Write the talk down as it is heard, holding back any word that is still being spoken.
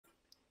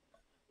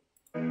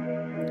What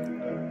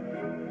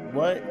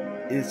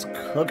is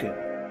cooking?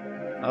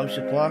 I'm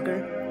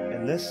Shaplonker,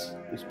 and this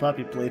is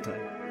Poppy Playtime.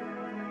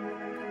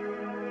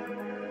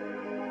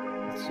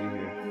 Let's see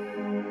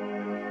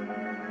here.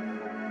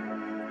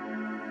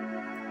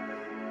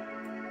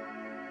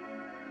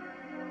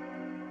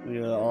 We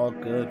are all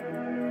good.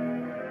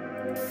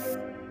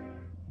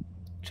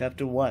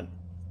 Chapter 1.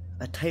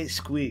 A tight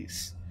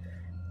squeeze.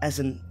 As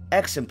an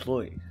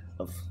ex-employee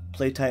of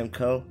Playtime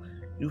Co.,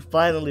 you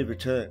finally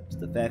returned to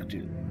the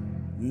factory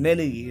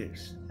many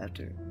years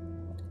after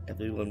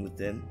everyone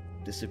within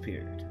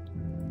disappeared.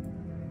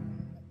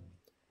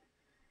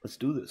 Let's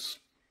do this.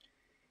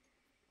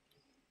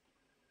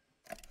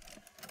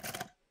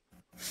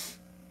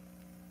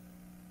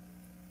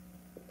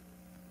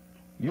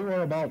 You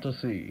are about to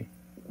see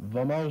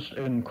the most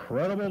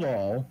incredible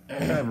doll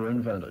ever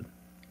invented.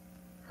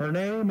 Her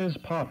name is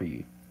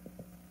Poppy,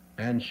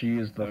 and she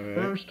is the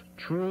first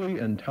truly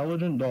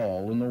intelligent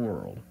doll in the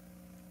world.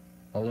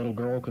 A little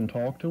girl can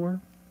talk to her.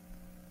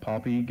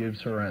 Poppy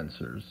gives her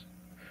answers.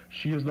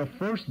 She is the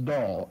first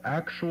doll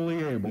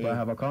actually able to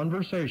have a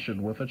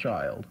conversation with a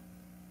child.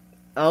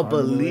 I'll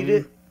believe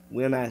it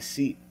when I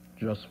see it.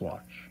 Just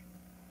watch.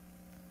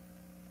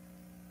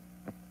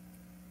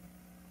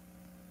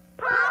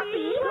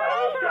 Poppy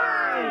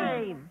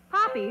Playtime!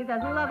 Poppy's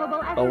as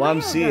lovable as Oh, a I'm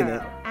real seeing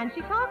girl, it. and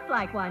she talks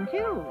like one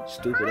too.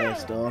 Stupid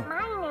ass doll.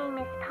 My name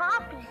is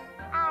Poppy.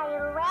 I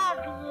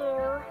love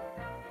you.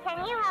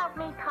 Can you help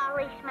me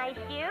polish my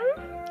shoes?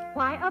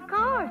 Why, of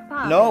course,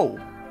 Poppy. No.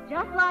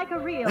 Just like a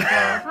real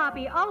girl,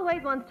 Poppy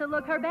always wants to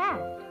look her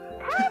best.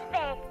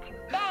 Perfect.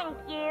 Thank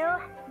you.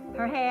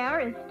 Her hair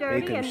is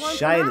sturdy Make 'em and won't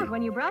shiny. come out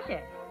when you brush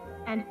it,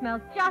 and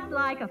smells just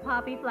like a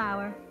poppy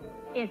flower.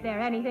 Is there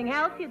anything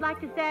else you'd like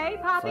to say,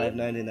 Poppy?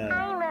 $5.99.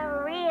 I'm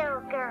a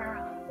real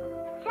girl.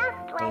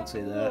 Just like Don't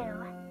say that.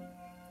 you.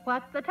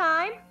 What's the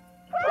time?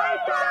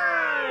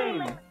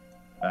 Playtime!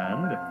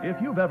 And if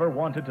you've ever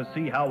wanted to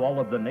see how all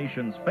of the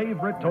nation's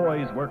favorite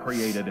toys were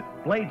created,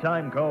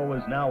 Playtime Co.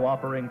 is now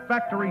offering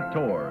factory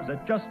tours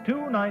at just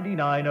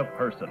 $2.99 a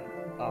person.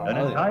 An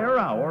entire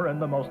hour in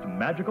the most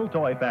magical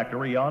toy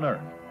factory on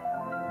Earth.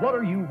 What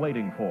are you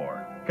waiting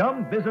for?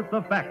 Come visit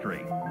the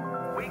factory.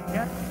 We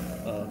can't...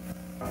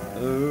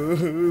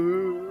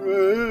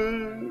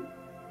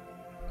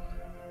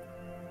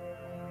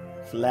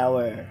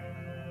 Flower.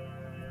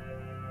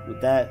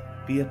 Would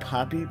that be a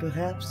poppy,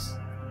 perhaps?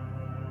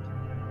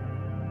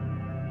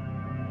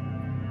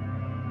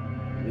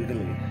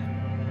 Wiggly.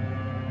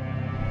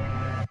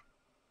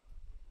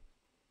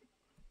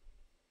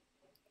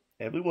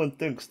 Everyone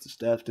thinks the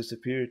staff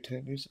disappeared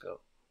 10 years ago.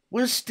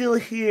 We're still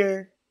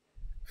here.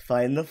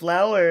 Find the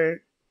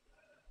flower.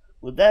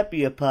 Would that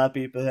be a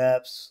poppy,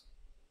 perhaps?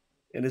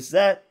 And is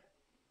that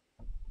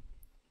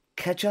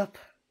ketchup?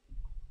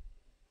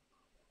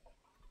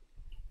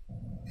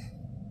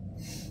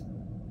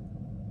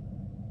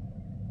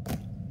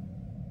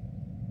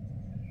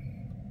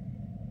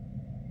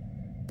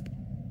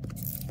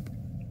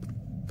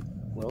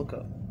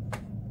 Welcome.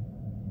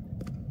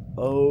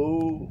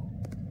 Oh.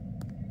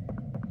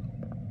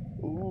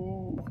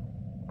 Ooh.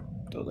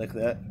 Don't like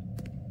that.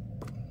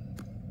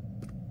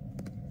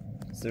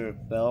 Is there a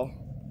bell?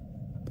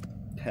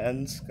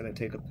 Pens? Can I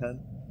take a pen?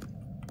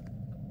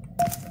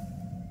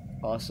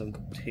 Awesome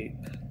tape.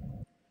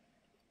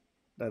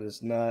 That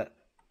is not...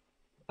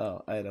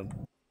 Oh, item.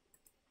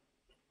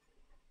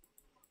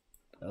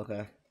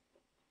 Okay.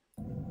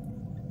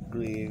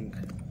 Green.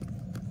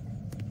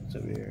 What's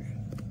over here?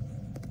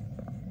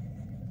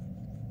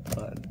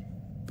 Button.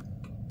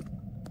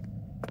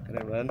 Can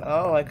I run?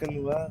 Oh, I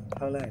can run.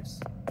 How nice.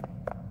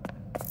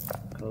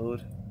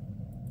 Code.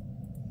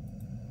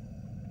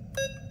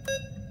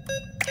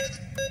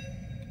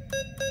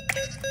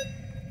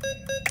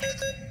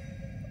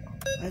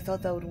 I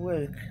thought that would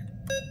work.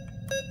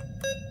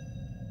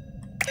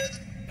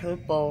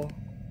 Purple.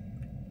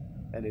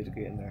 I need to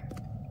get in there.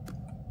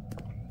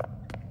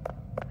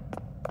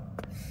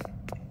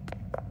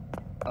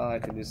 Oh, I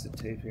can use the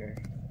tape here.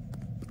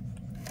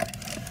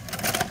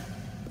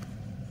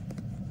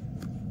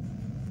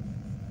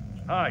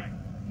 Hi,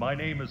 my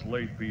name is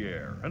Leith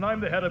Pierre, and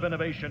I'm the head of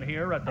innovation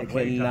here at the I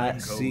Playtime cannot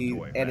Co. see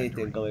Toy anything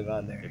Factory. going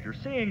on there. If you're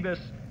seeing this,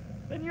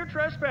 then you're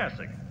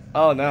trespassing.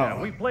 Oh no. Yeah,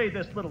 we play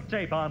this little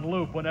tape on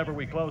loop whenever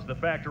we close the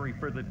factory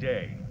for the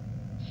day.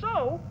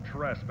 So,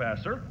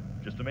 trespasser,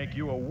 just to make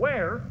you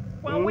aware,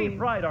 while we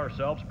pride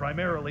ourselves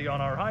primarily on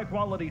our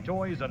high-quality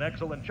toys and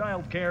excellent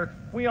child care,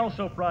 we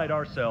also pride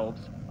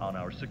ourselves on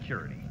our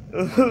security. For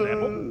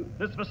example,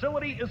 this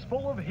facility is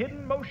full of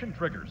hidden motion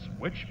triggers,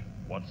 which,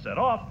 once set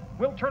off,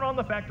 will turn on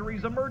the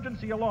factory's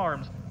emergency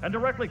alarms and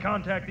directly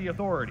contact the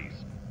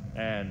authorities.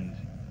 And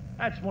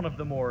that's one of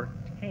the more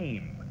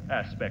tame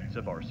aspects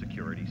of our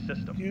security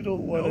system. You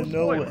don't want No to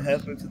know what spoilers.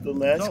 happened to the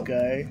last So,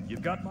 guy.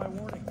 You've got my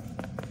warning.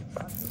 It's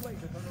not too late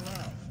to turn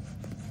around.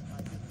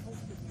 I just hope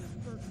that you're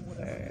certain what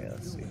Alright,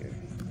 let's see here.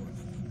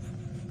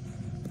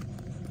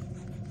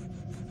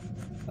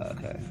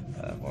 Okay,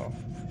 well.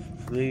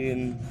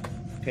 Green,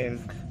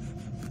 pink,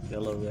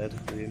 yellow, red,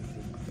 green,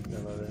 pink,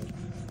 yellow, red.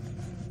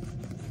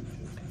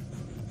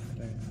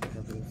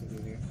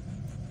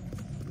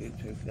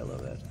 pink, yellow,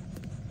 red.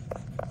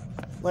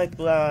 Like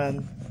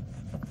blonde.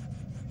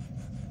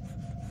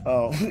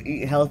 Oh,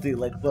 eat healthy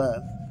like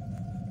blonde.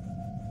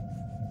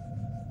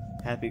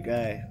 Happy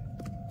guy.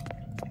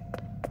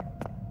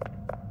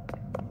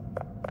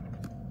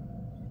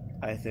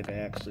 I think I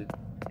actually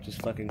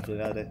just fucking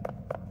forgot it.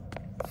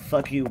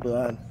 Fuck you,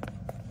 blonde.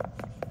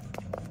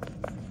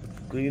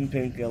 Green,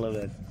 pink, yellow,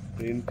 red.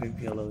 Green,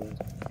 pink, yellow, red.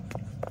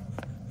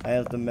 I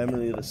have the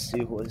memory of a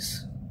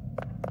seahorse.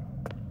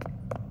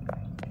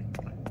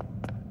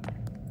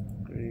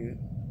 Green,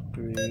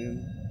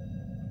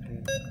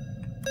 pink.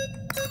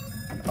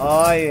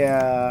 Oh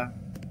yeah.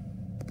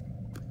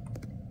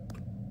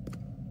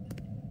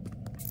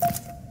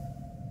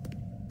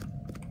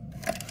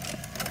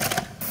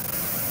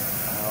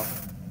 Ow.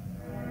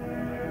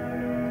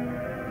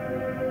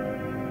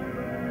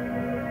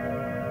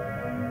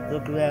 The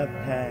grab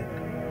pack.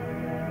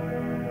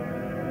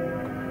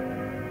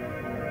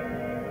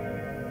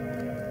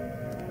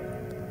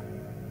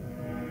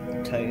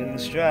 Tighten the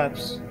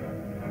straps.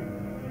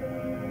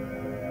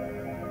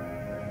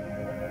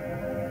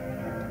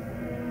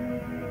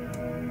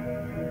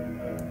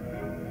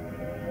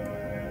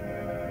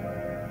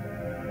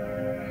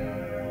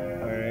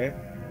 Alright.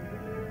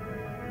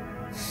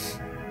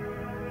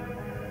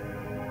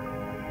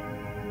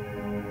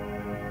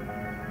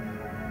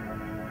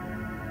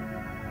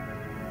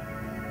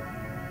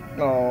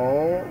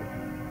 Oh.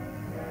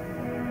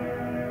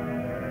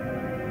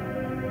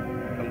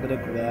 I'm gonna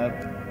grab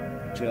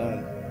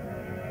John.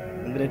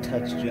 I'm gonna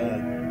touch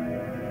John.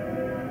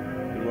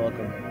 You're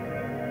welcome.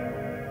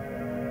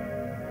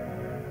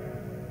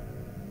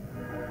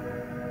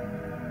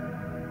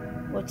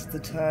 What's the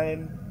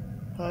time,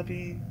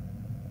 Poppy?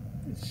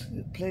 It's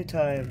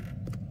playtime.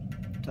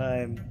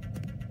 Time.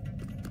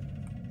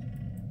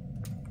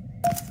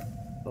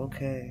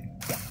 Okay.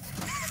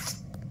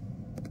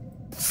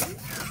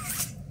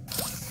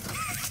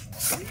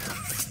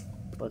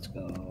 Let's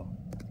go.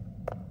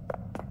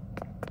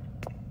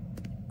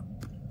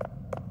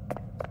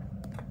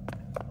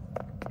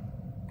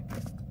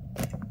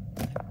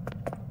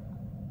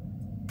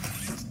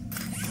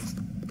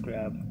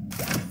 Grab.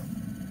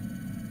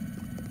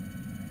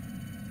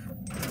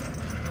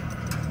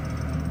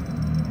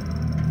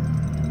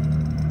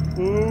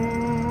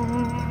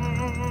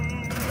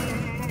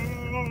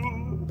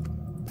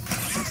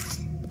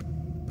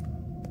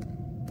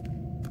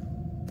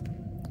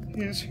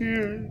 He's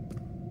here.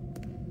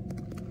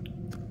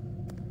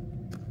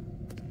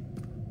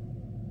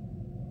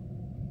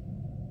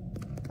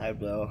 Hi,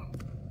 bro.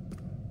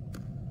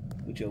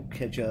 With your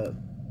ketchup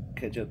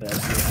ass.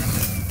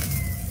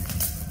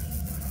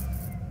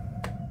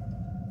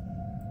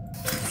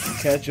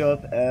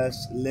 Ketchup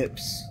ass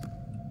lips.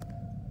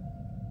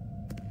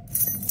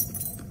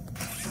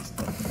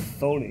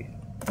 Phony.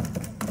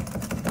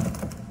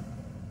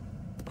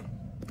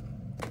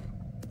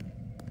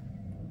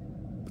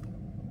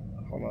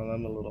 Hold on,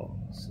 I'm a little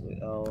silly.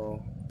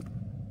 Oh.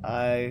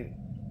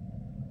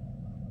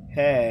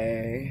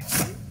 Hey.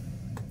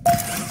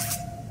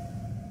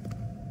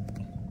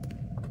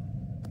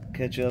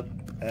 Ketchup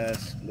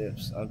ass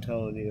lips. I'm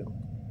telling you.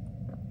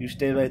 You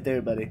stay right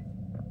there, buddy.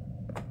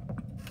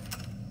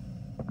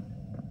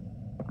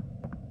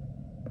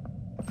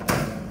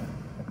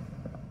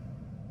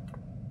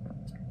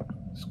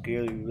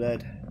 Scary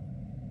red.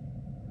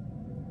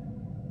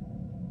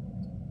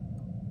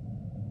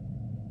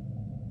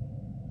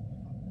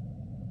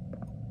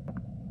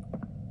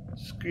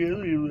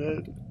 Scary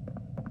red.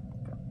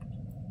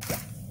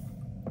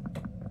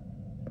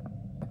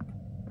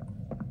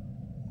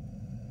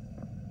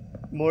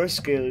 More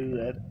scary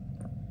red.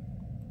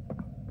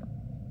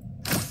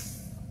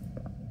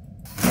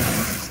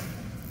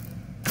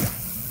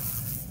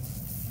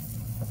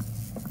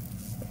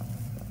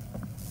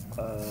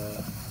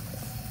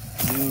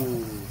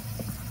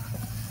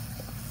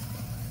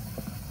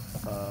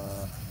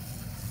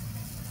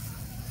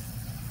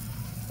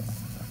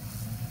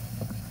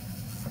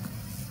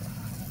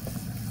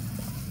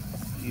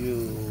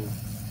 You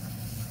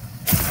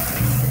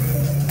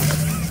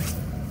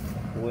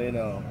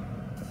bueno.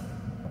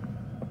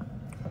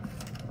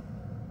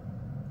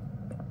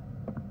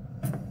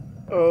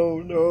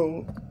 Oh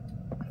no.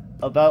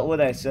 About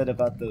what I said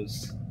about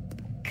those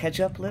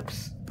ketchup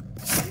lips?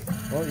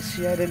 Well, you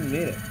see, I didn't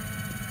mean it.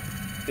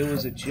 It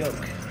was a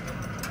joke.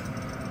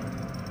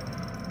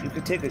 You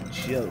could take a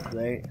joke,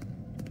 right?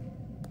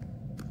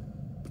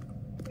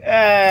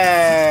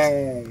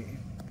 Hey!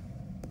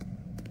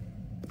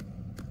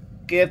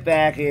 Get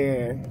back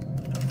here.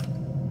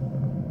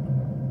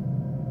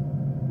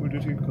 Where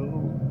did he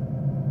go?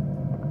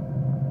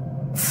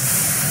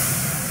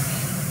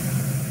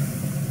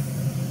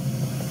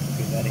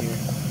 Get out of here.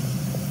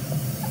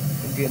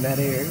 I'm getting out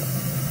of here.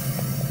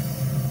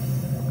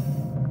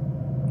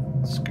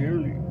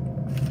 Scary.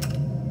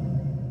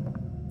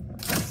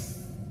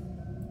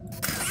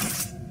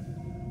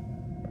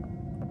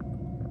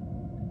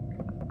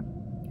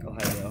 Oh,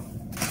 hi, yo.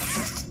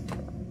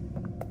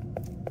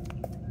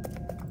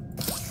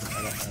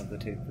 I don't have the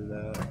tape for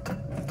that.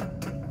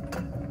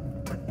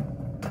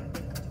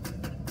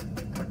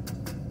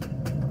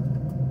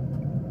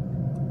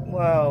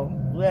 Wow,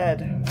 red.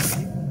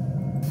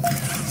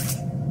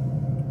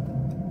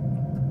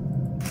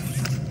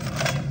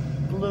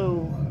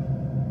 Blue.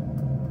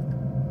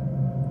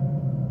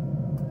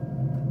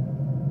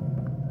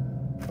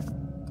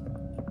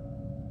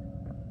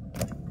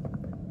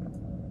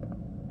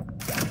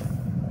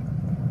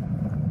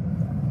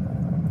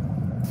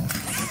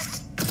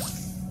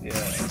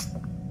 Yeah.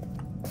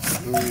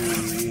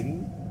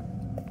 Green.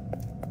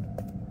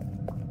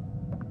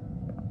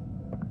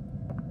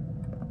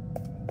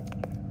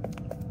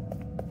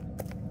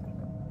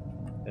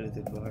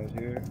 Anything behind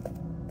here?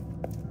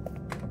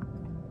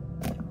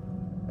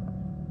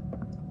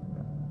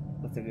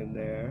 Nothing in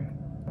there.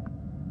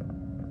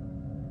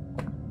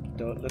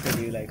 Don't look at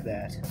me like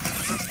that.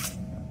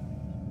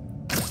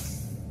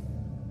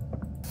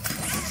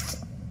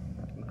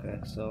 Okay,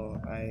 so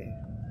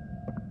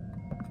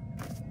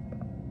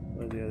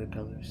what are the other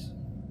colors?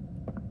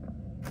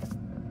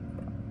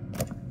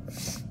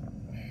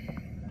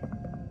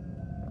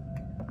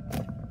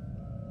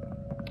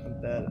 I'm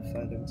bad at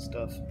finding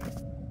stuff.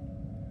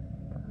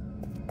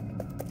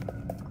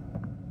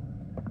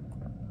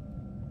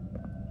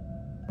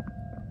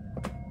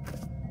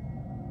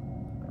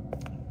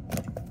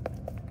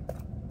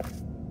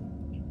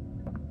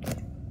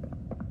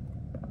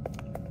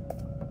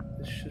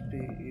 This should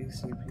be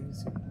easy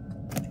peasy.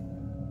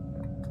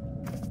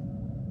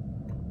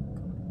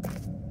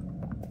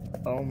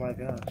 Oh my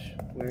gosh,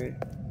 wait.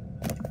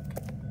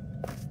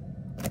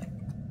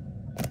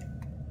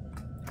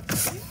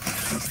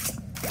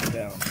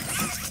 Down.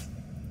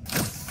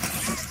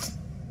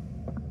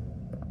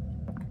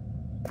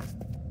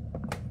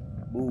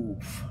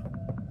 Move.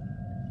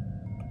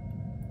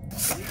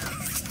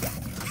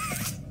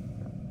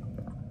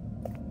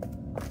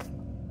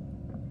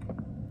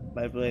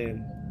 My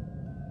brain,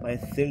 my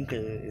thinker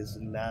is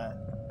not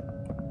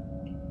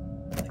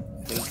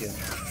thinking.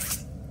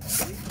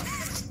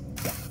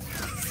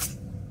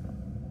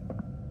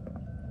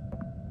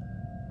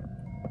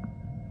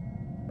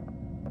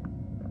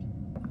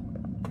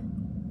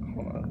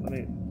 Hold on, let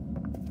me.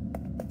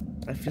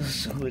 I feel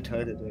so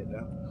retarded right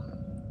now.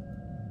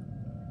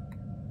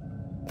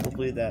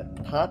 Hopefully that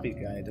Poppy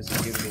guy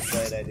doesn't give me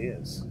bright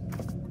ideas.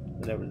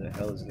 Whatever the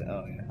hell is it?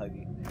 Oh yeah,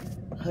 Huggy.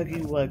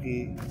 Huggy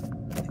Wuggy.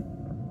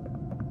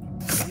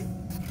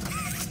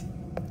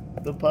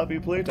 The Poppy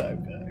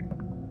Playtime guy.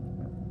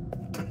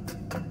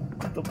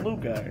 The blue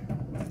guy.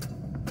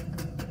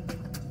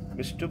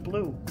 Mr.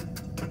 Blue.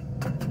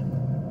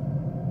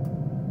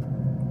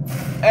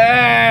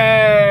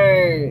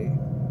 Hey!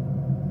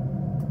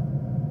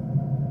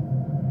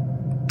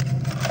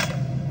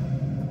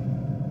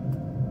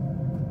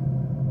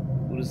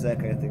 Who does that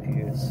guy think he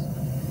is?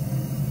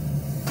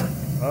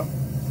 Huh?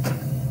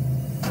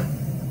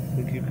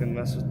 Think you can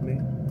mess with me?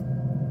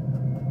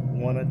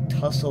 Wanna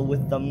tussle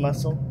with the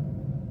muscle?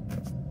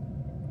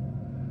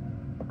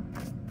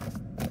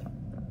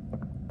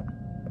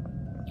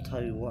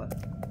 Tell you what,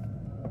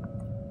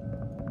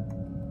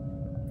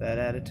 that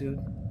attitude,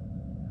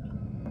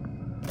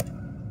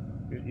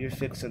 you're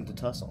fixing to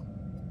tussle.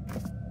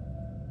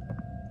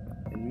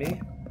 And me?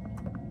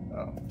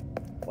 Oh,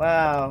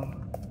 wow.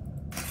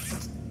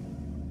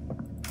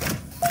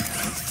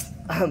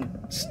 I'm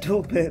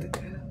stupid.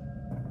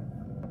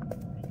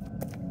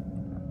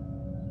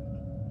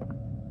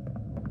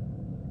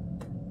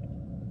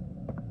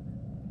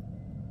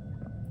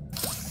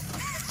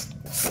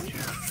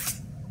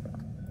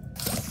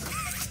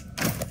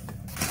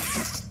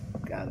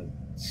 Got him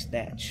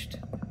snatched.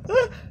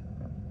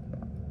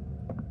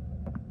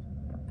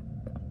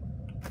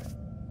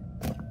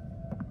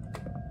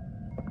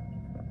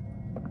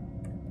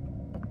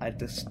 I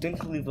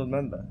distinctly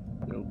remember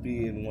there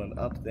being one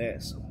up there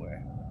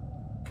somewhere.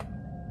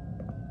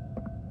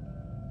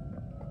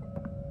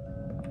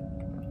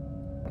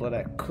 But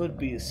I could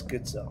be a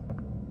schizo,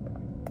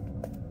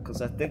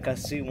 because I think I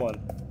see one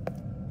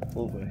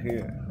over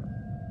here.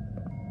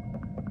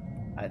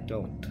 I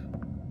don't.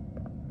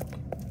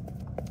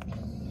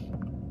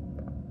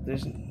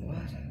 There's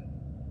what?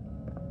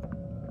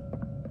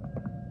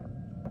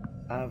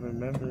 I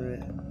remember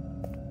it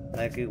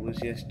like it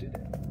was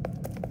yesterday.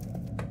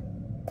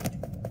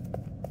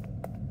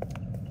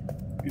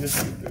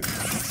 Yesterday.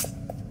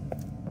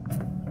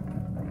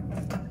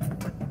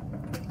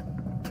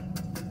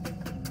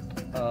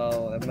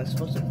 Oh, am I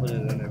supposed to put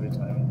it in every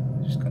time?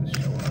 It just kind of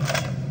show up.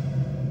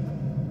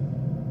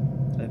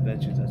 I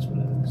bet you that's what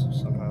it is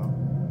somehow.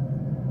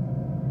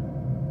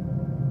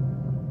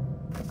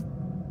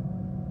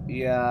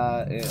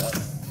 Yeah,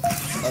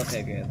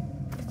 okay, good.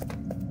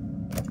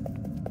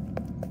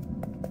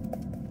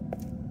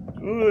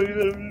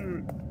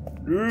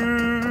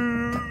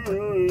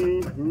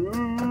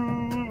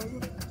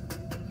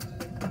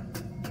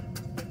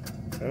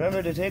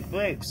 Remember to take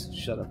breaks.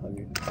 Shut up,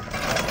 Huggy.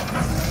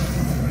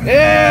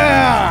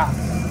 Yeah!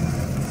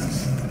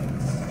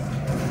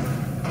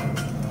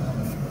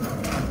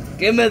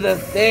 Give me the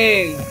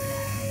thing!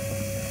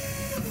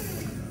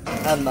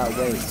 On my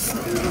waist,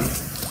 dude.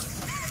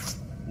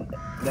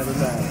 Never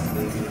mind,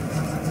 baby.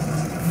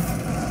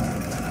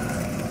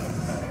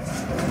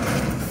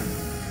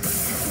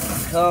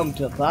 Come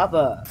to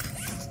Papa.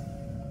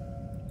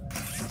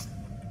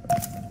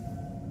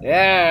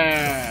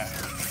 Yeah.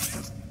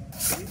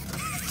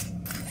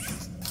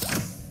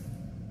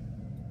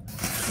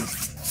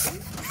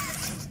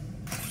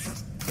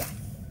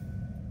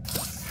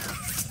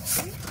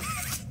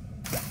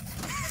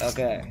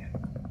 Okay.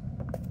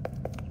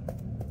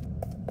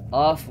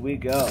 Off we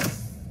go.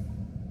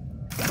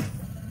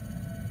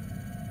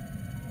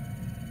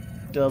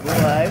 Double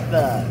high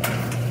five.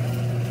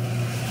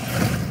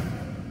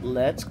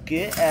 Let's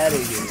get out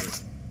of here.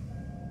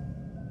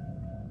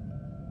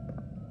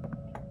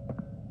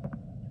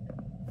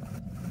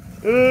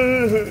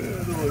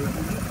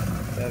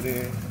 Out of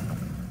here.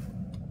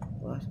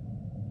 What?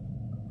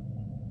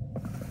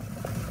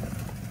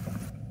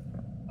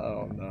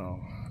 Oh no.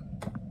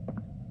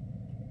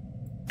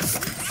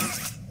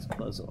 It's a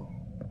puzzle.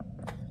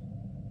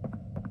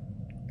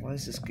 Why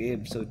is this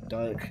game so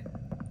dark?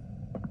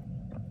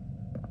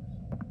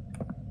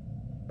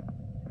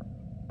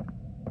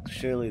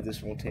 Surely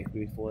this won't take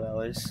me 4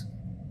 hours.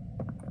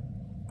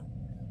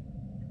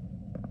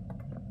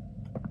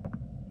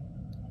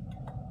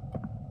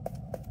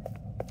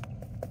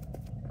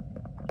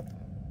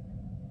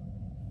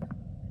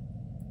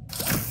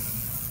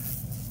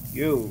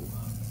 You.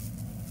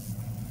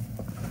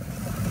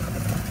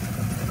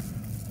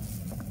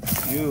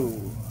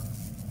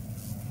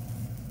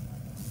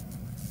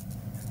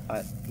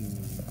 I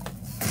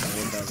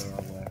went down the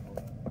wrong way.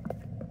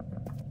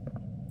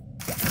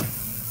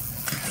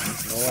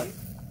 You know what?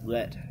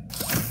 Red.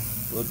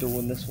 We're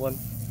doing this one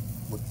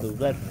with the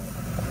red one.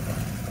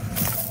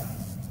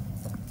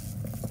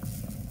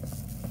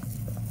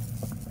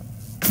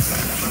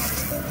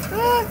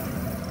 Ah!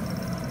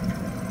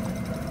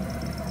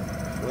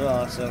 We're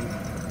awesome.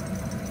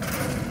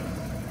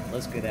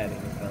 Let's get out of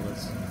here,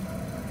 fellas.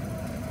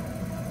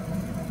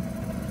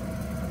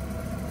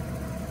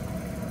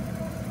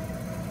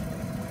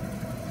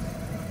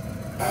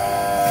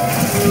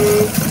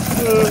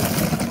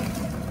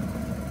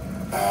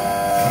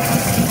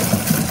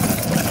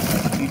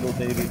 Evil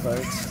baby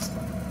parts.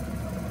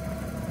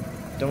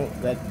 Don't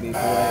let me, boy.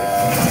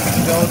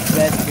 Don't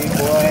let me,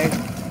 boy.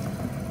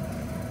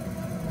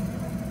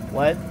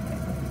 What?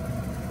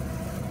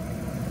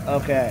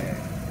 Okay.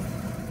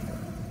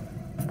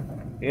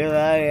 Here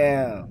I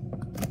am.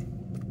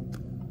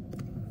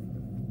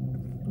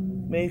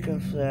 Make a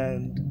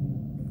friend.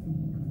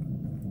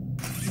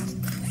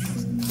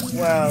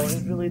 Wow,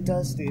 it really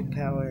does need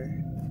power.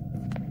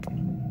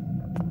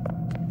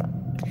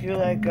 Here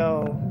I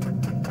go.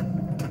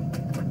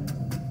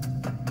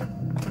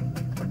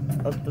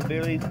 Up the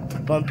very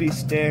bumpy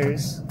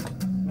stairs.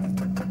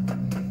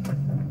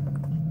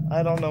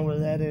 I don't know where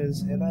that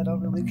is, and I don't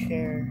really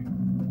care.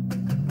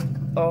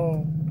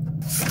 Oh.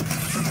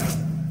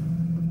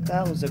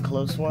 That was a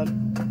close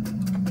one.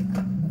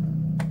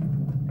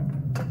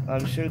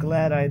 I'm sure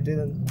glad I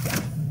didn't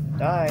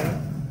die.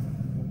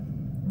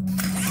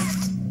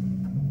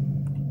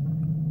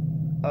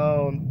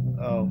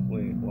 Oh,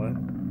 wait, what?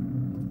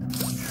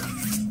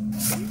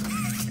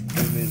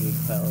 Give me the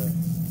power.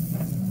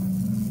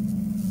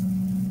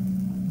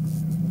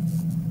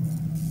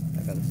 I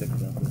gotta think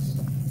about this.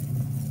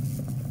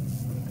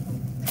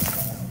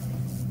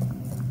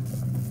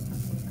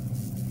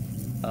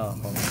 Oh,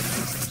 hold on. I'm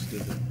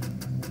stupid.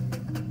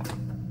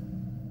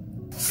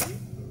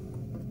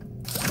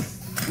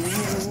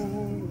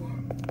 Ooh.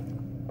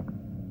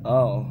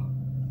 Oh.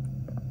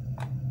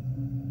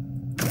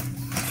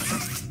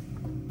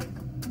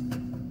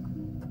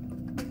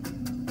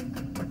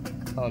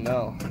 Oh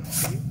no.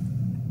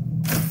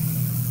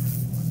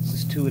 This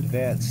is too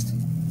advanced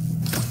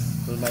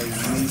for my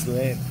wee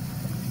brain.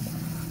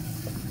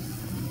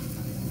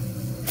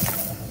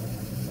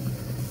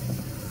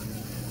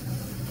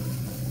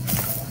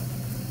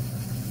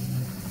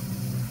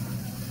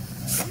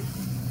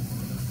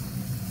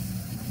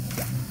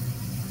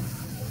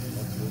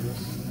 Let's do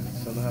this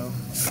somehow.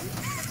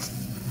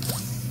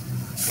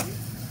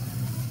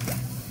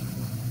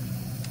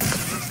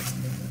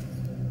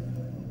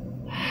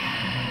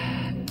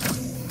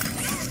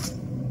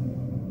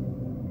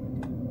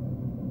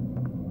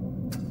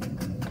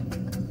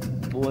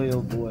 Boy,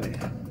 oh boy.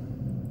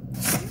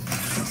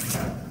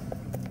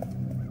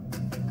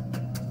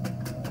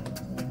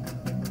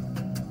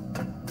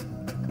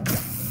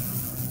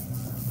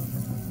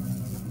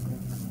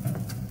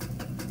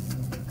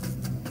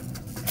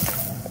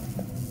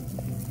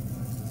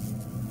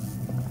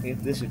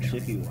 Ain't this a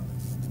tricky one?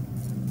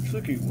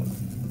 Tricky one.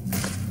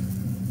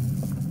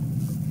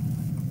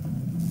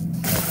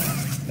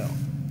 No.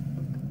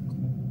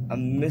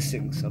 I'm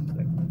missing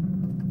something.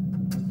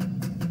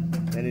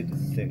 I need to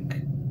think.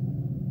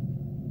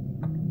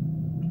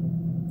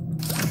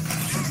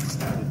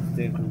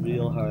 Think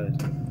real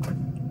hard.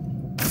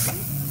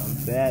 I'm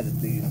bad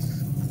at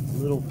these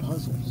little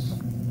puzzles.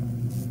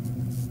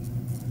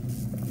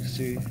 You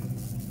see,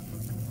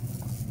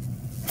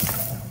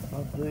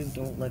 my brain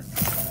don't like to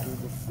do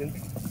the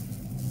thinking.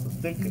 The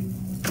thinking.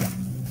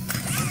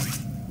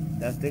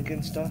 That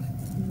thinking stuff,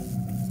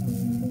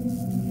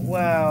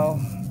 Wow.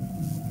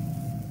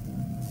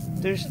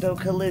 There's no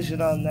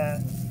collision on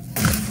that.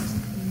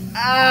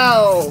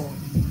 Ow!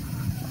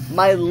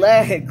 My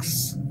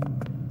legs!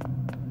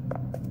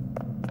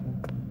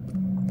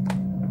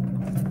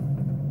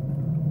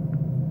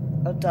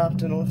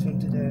 Adopt an orphan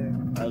today.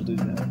 I'll do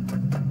that.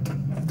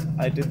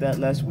 I did that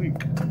last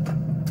week.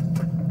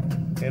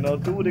 And I'll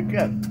do it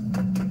again.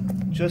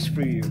 Just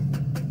for you.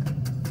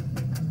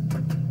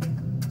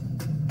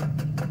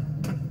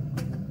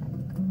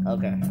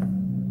 Okay.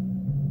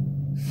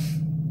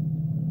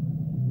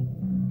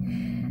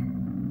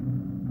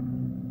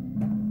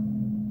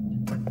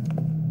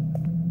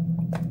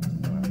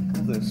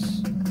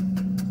 This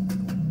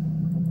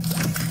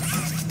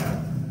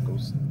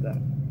goes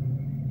that.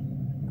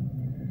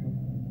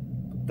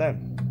 But then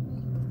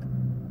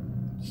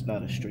it's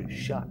not a straight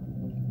shot.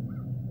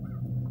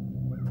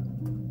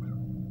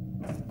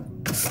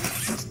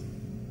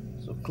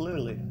 So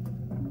clearly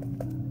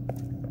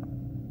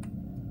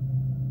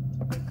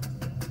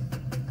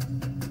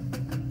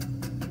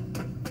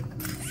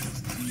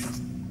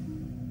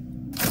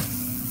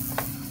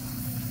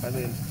I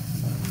mean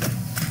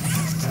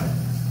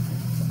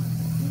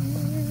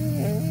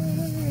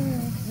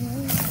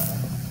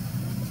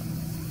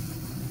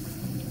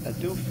I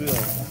do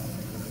feel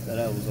that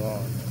I was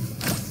on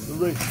the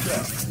right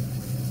track.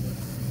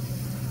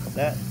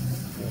 That,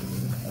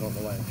 I don't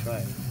know why I'm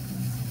trying.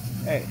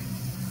 Hey,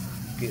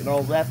 getting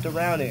all wrapped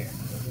around here.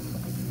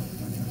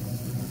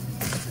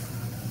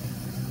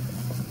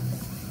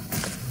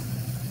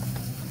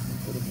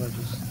 What if I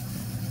just...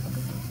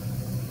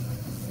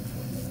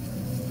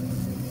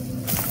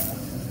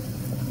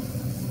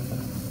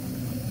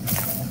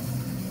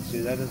 See,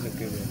 that doesn't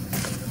give me...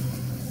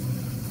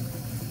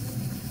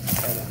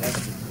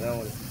 I don't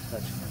want to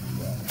touch it.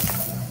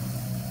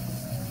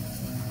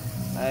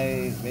 I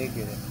ain't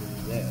making it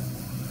from there.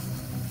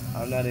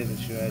 I'm not even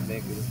sure I'd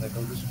make it if I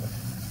go this way.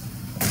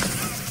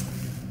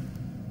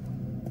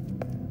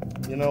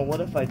 You know,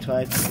 what if I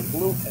tried the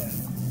blue pen?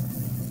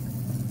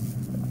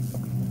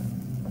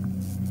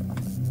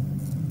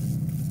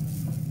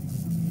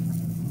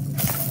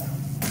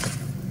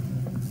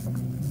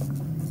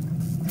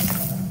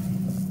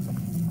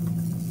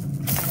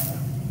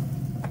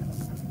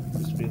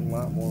 There's been a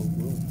lot more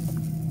room.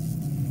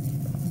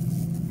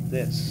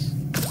 This.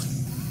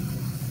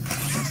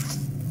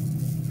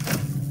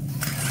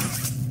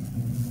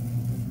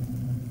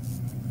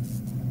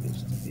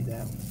 Used to be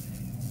that one.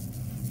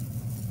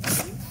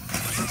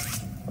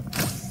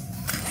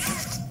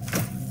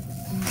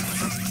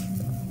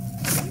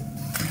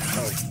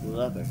 Oh,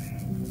 brother.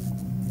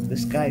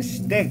 This guy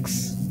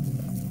stinks.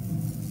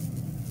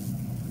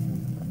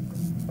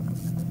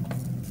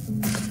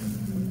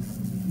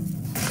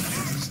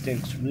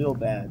 Stinks real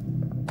bad.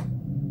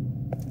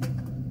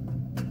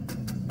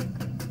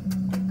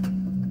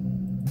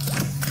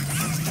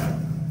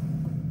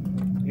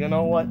 You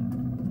know what?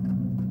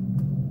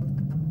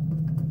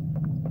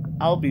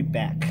 I'll be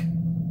back.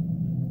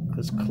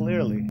 Because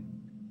clearly...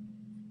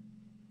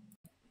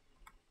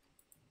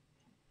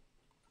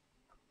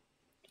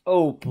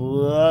 Oh,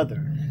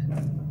 brother.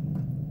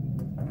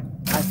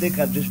 I think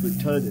I'm just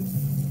retarded.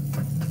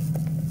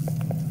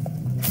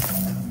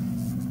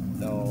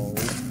 No.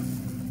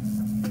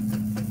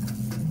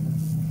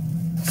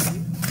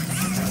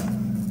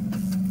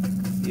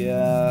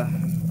 Yeah.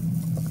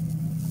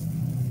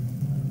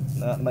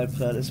 Not my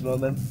proudest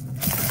moment.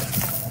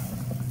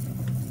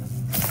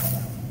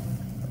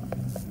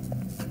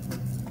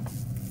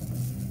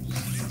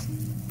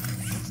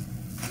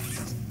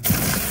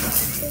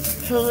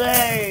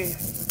 Hooray!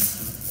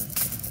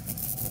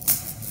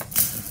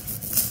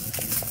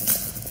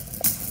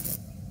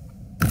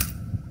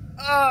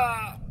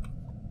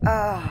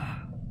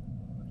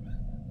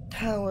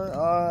 Power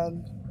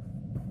on.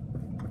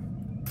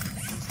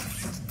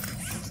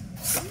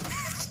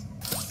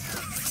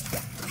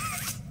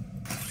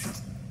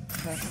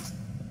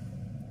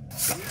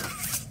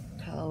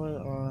 Power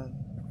on.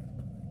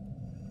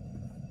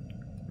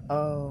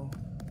 Oh.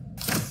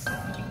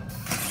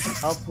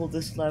 I'll pull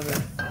this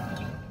lever.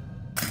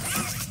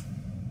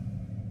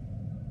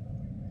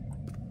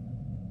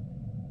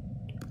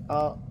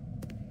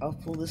 I'll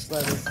pull this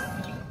lever.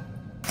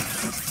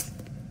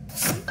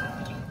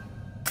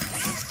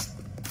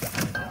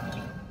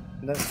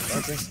 No,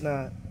 I guess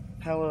not.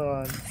 Power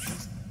on.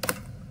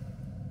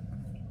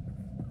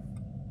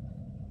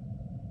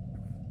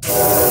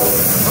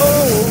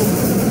 Oh!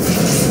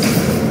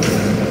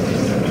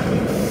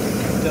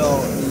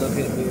 Don't look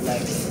at me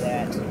like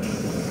that.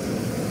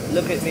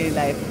 Look at me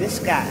like this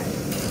guy.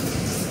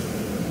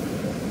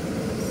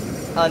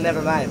 Oh,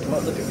 never mind.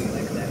 Don't look at me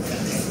like that guy.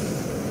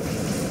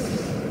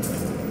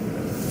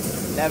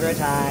 Never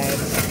time.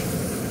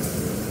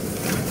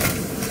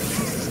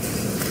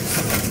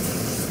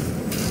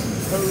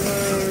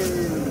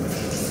 Hooray!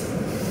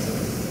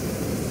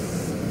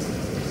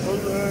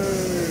 Hooray!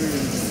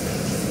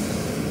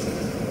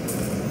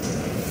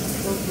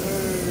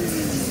 Hooray!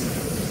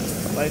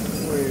 Right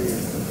way.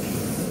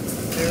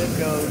 There it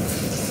goes.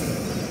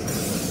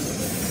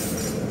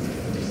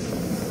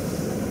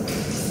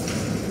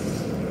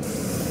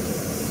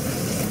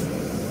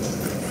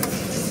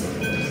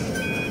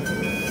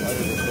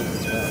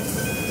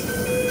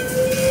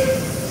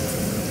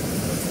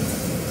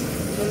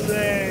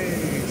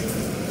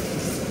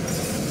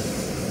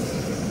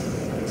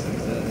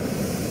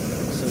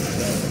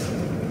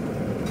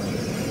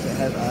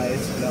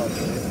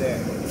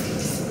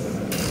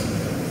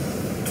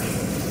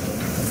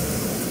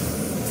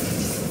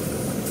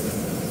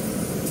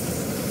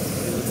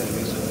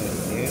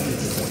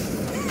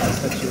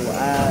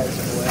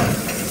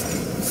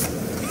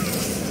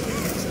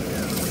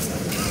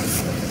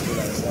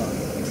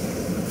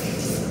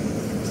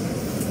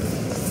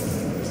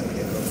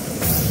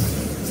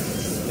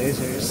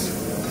 lasers.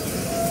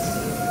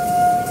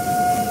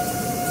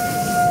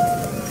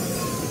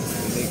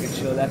 Making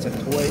sure that's a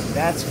toy.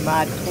 That's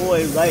my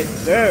toy right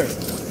there.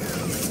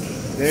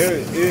 There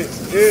it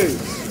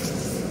is.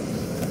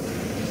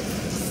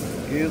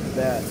 Give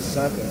that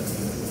sucker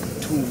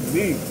to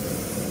me.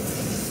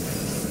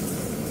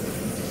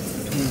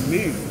 To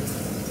me.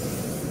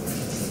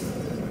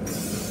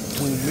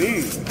 To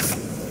me.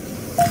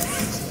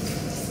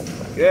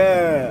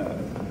 Yeah.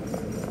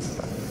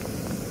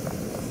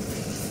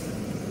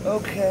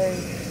 Okay.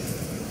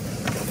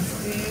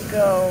 Here you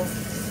go.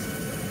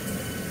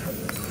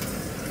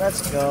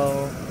 Let's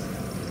go.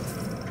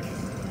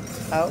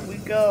 Out we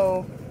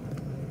go.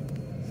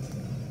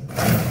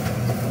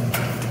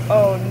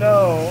 Oh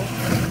no.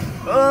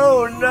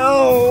 Oh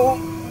no.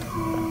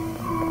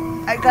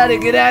 I gotta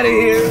get out of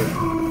here.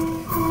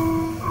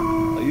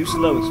 Oh, you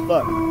slow as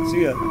fuck.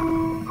 See ya.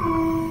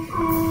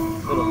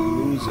 What a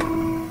loser.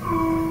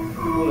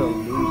 What a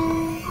loser.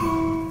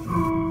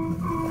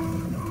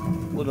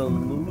 What a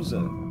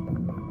loser.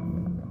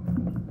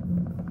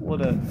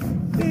 What a...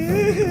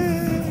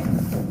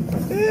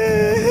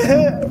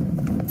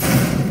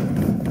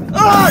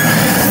 Oh!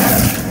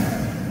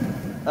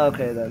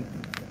 Okay then.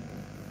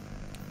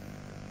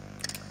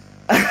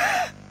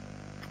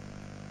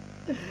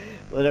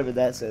 Whatever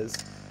that says.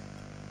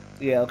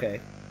 Yeah, okay.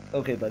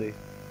 Okay, buddy.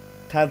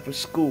 Time for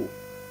school.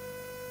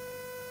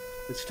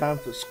 It's time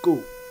for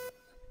school.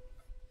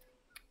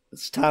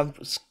 It's time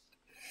for school.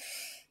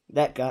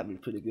 That got me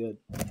pretty good.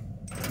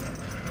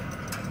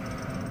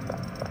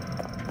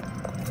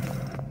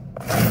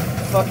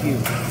 Fuck you.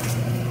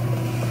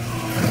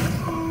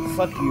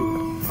 Fuck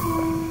you.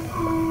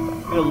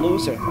 You're a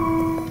loser.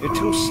 You're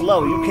too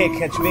slow. You can't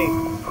catch me.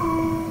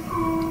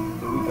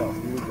 Here we go.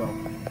 Here we go.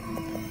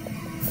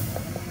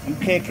 You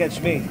can't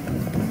catch me.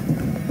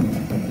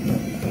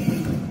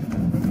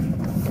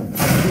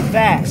 I'm too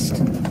fast.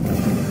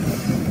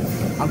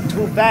 I'm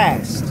too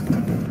fast.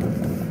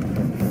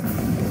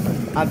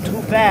 I'm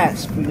too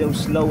fast for your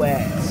slow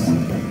ass.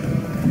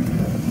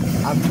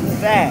 I'm too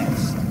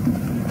fast.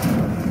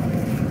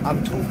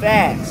 I'm too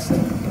fast.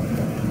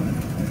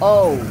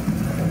 Oh.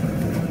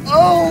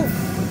 Oh.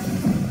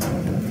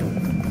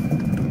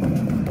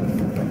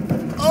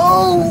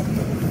 Oh.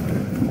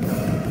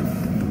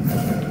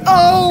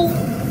 Oh.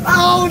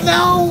 Oh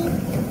no.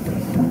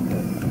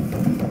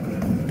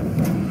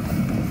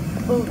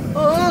 Oh.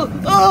 Oh.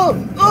 Oh.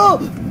 Oh.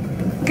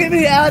 Get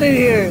me out of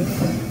here.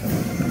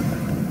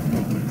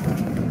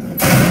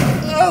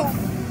 Oh.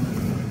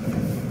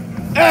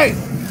 Hey.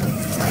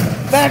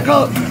 Back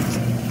up.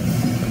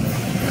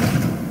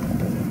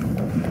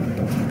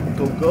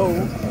 Go.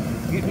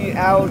 Get me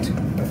out.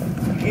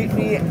 Get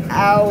me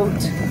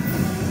out.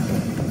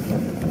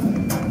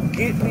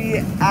 Get me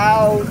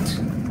out.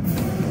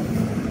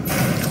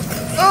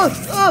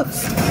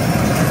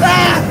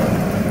 Ah!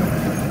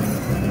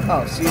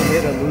 Oh, see you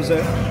later,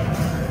 loser.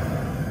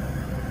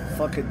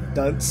 Fucking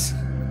dunce.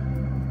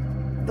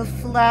 The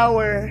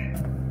flower.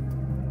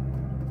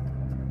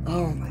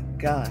 Oh my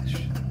gosh.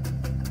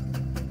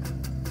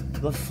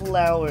 The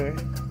flower.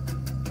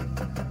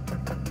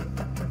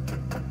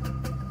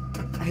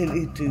 I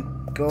need to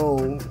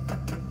go.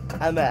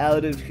 I'm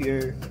out of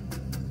here.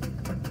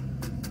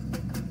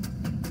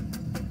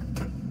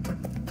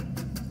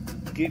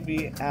 Get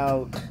me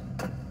out.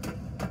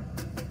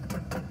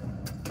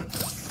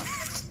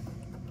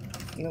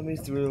 Let me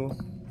through.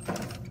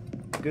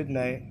 Good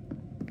night.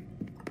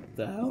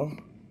 The hell?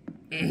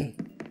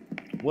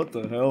 What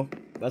the hell?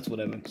 That's what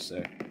I meant to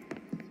say.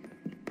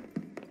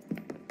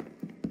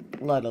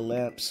 A lot of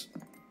lamps.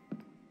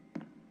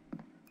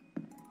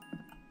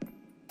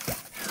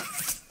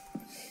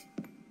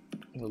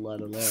 A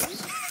lot of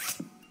lamps.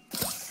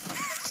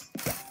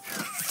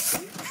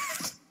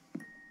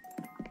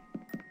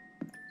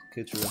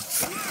 Kitchen.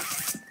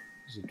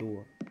 There's a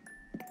door.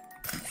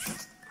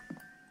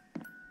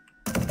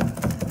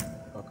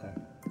 Okay.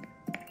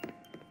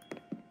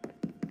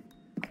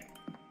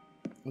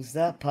 Was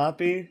that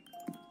Poppy?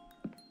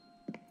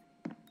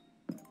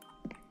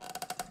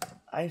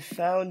 I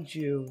found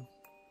you.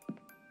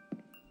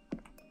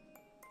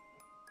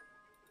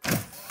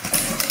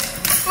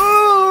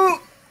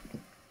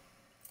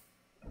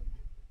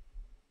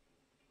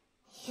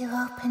 You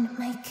opened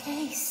my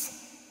case.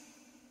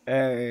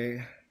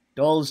 Hey,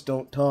 dolls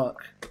don't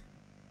talk.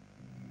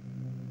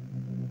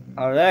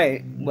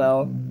 Alright,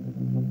 well,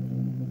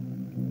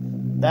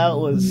 that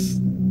was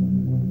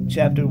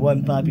Chapter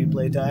 1 Poppy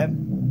Playtime.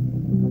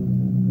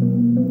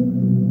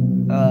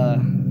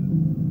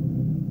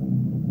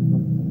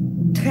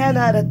 10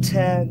 out of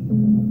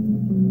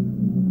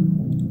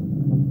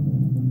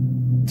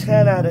 10.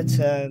 10 out of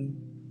 10.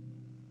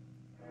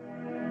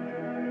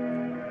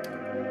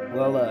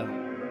 Well,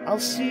 I'll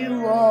see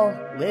you all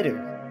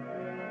later.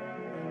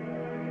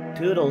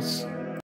 Toodles.